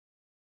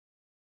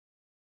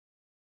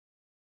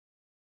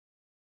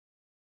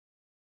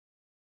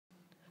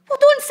Well,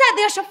 don't sit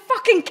there so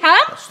fucking calm.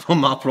 That's not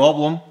my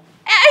problem.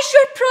 It is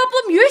your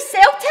problem. You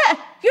sold it.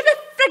 You're the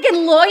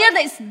friggin' lawyer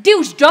that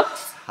deals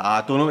drugs. I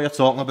don't know what you're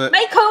talking about.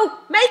 Michael!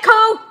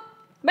 Michael!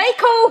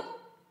 Michael!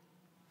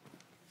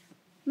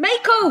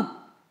 Michael!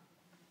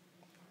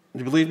 Do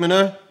you believe me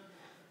now?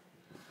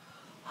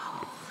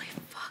 Holy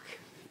fuck.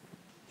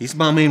 He's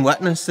my main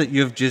witness that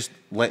you've just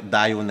let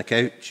die on the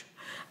couch.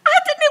 I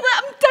didn't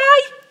let him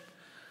die.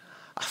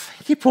 I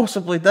think you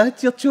possibly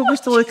did. Your job was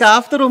to look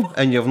after him,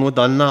 and you've not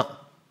done that.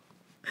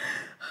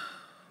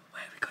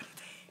 What are we going to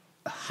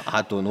do?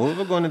 I don't know what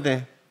we're going to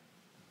do.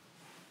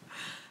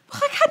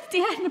 Well, I can't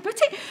do anything about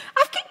it.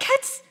 I've got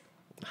kids.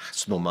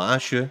 It's not my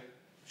issue.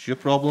 It's your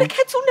problem. The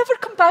kids will never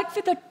come back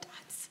for their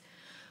dads.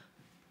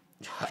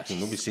 You'll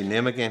not be seeing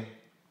them again.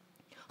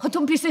 Oh,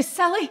 don't be so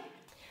silly.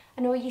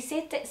 I know you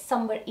said that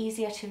some were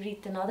easier to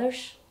read than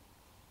others.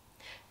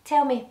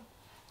 Tell me,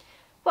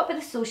 what were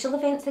the social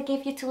events they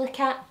gave you to look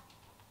at?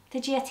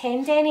 Did you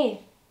attend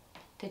any?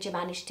 Did you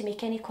manage to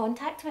make any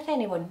contact with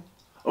anyone?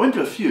 I went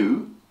to a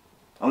few,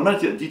 and I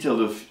managed to get details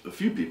of a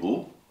few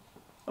people.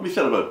 Let me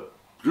said about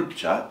group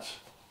chats.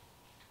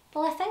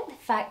 Well, I think the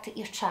fact that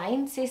you're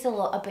trying says a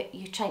lot about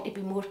you trying to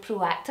be more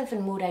proactive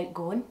and more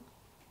outgoing.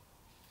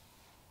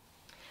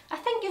 I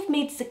think you've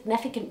made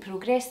significant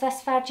progress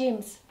this far,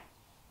 James.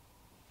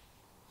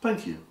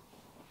 Thank you.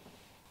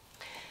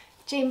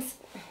 James,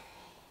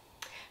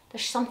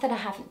 there's something I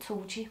haven't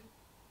told you.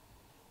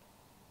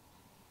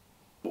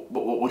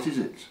 What is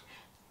it?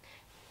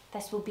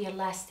 This will be our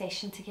last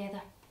session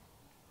together.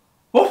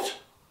 What?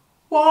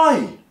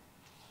 Why?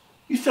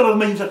 You still have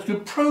made such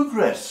good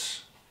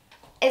progress.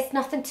 It's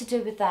nothing to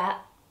do with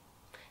that.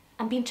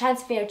 I'm being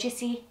transferred, you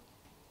see,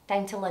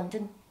 down to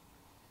London.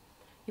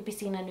 You'll be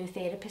seeing a new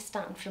therapist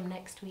starting from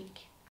next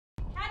week.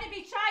 Can't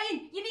be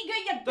trying. You need to go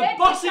in your The bed.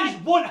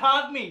 buses won't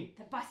have me.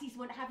 The buses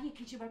won't have you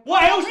because you were...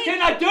 What else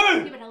can I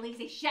do? You were a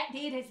lazy shit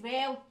there as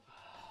well.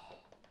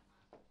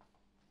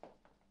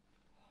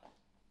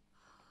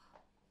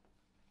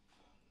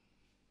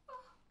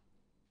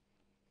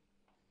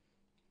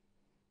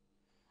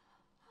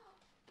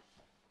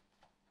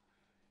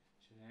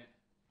 Jeanette,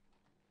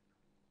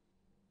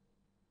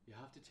 you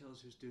have to tell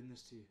us who's doing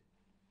this to you.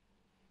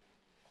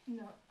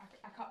 No,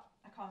 I can't.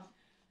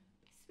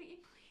 Sweetie,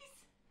 please.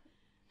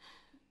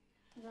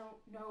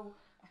 No,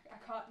 I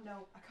can't.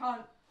 No, I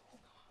can't.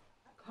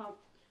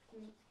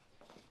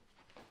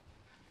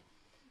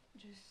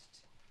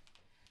 Just,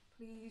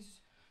 please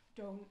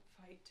don't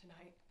fight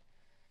tonight.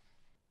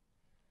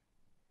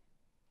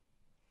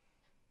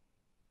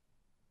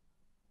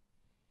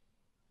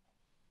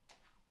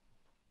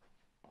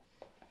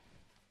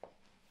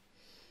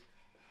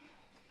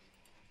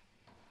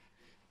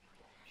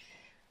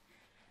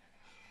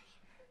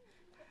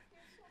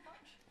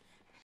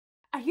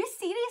 Are you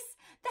serious?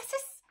 This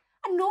is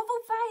a novel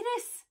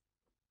virus.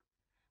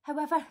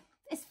 However,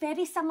 it's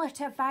very similar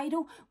to a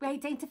viral we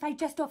identified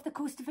just off the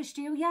coast of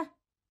Australia.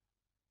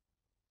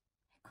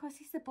 It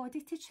causes the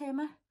body to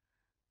tremor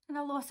and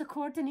a loss of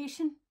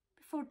coordination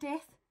before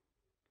death.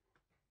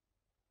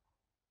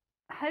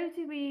 How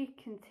do we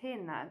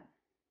contain that?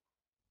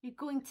 You're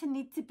going to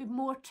need to be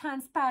more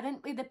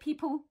transparent with the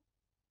people.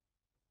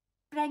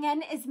 Bring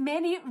in as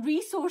many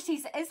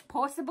resources as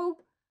possible.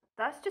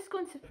 That's just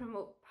going to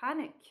promote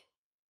panic.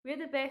 We're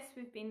the best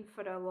we've been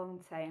for a long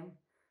time.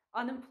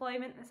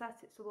 Unemployment is at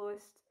its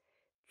lowest.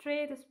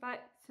 Trade is back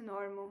to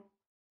normal.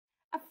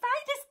 A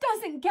virus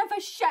doesn't give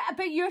a shit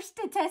about your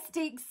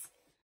statistics.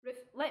 Ruth,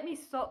 let me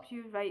stop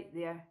you right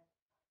there.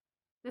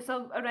 There's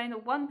around a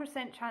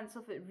 1% chance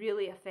of it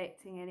really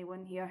affecting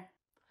anyone here.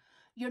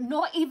 You're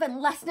not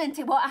even listening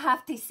to what I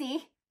have to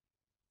say.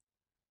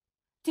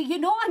 Do you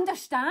not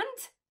understand?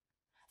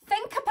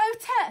 Think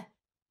about it.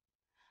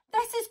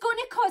 This is going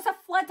to cause a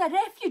flood of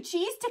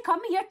refugees to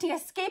come here to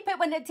escape it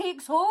when it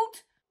takes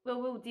hold.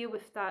 Well, we'll deal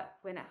with that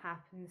when it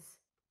happens.